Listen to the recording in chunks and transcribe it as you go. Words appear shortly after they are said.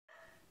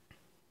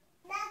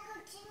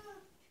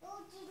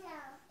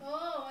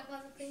Oh, my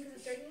closet's clean because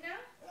it's dirty now?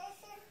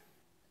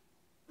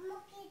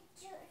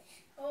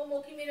 Oh,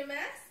 Moki made a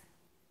mess?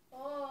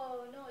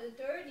 Oh, no, it's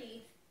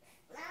dirty.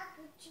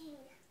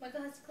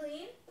 Michael has to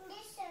clean?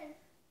 Listen.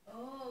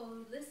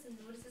 Oh, listen.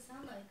 What does it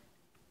sound like?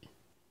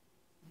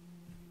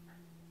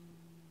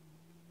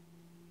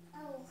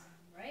 Oh.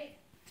 Right?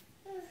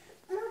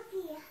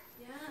 Moki.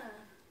 Yeah.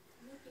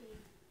 Moki.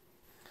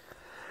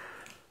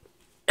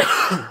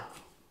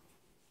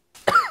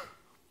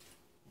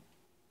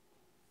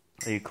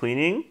 Are you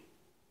cleaning?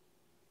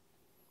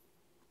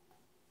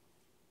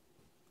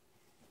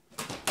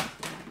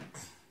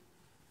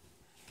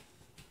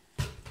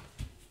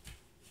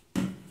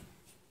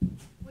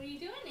 What are you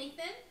doing,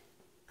 Nathan?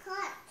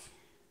 Cut.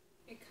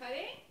 You're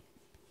cutting?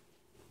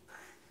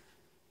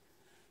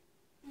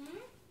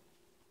 Hmm?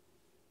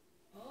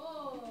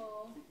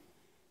 Oh.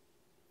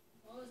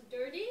 Oh, it's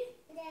dirty?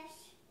 Yes.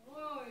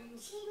 Oh,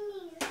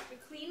 you're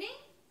cleaning?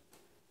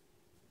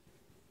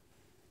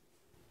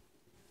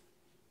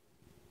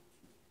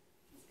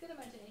 It's good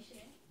imagination,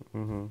 eh?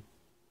 Mm-hmm.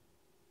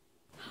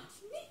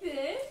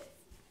 Nathan!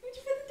 Where'd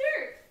you put the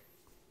dirt?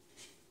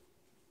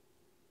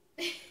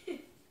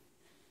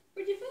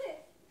 Where'd you put it?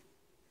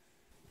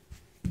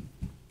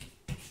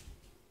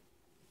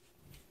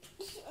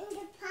 It's in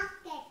the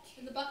pocket.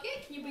 In the bucket?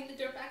 Can you bring the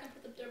dirt back and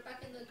put the dirt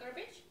back in the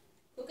garbage?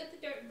 Go get the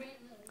dirt and bring it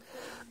in the...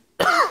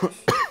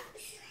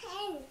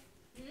 Hen.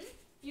 Hmm?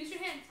 Use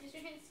your hands. Use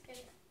your hands to get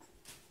it.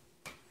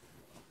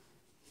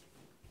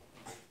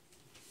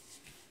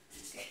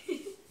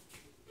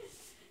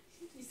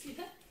 You see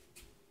that?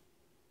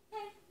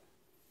 Hi.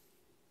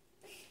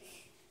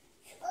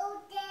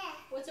 Oh, there.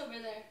 What's over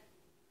there?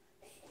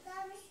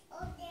 Garbage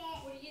over there.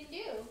 What are you gonna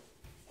do?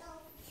 Oh.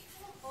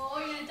 Oh,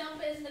 you're gonna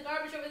dump it in the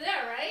garbage over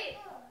there, right?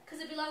 Oh. Because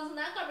it belongs in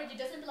that garbage. It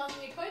doesn't belong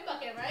in your toy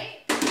bucket,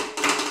 right?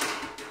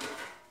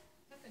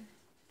 Nothing.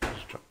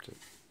 Just dropped it.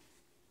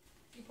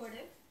 You poured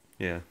it?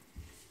 Yeah.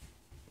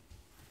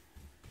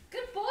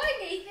 Good boy,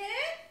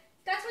 Nathan!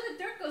 That's where the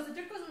dirt goes. The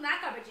dirt goes in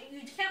that garbage.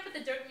 You can't put the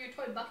dirt in your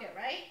toy bucket,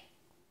 right?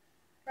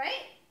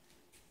 Right?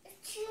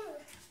 It's true.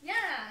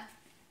 Yeah.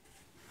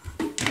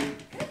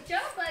 Good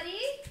job,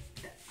 buddy.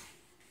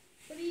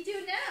 What do you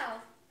do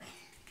now?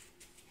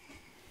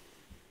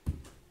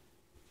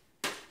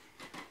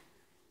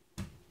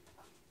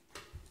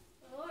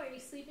 Oh, are you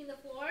sweeping the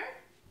floor?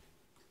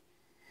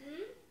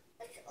 Hmm?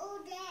 It's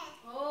over there.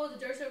 Oh, the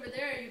dirt's over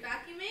there. Are you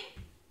vacuuming?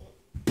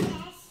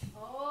 Yes.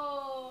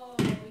 Oh,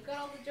 you got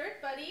all the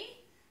dirt, buddy.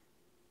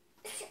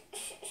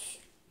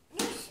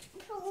 This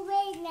put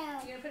away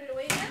now. You gonna put it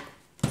away now?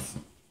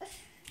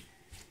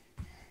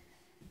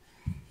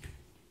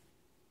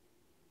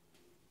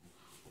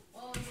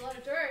 Oh, there's a lot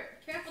of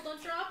dirt. Careful,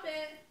 don't drop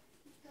it.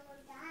 Don't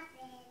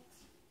garbage.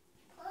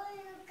 Oh,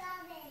 you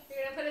garbage.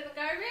 You're gonna put it in the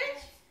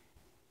garbage?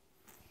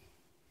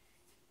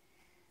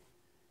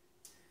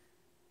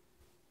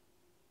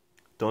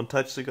 Don't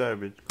touch the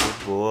garbage.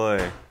 Good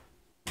boy.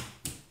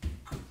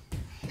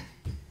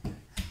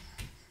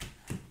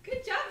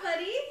 Good job,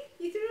 buddy.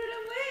 You threw it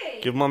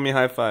away. Give mommy a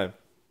high five.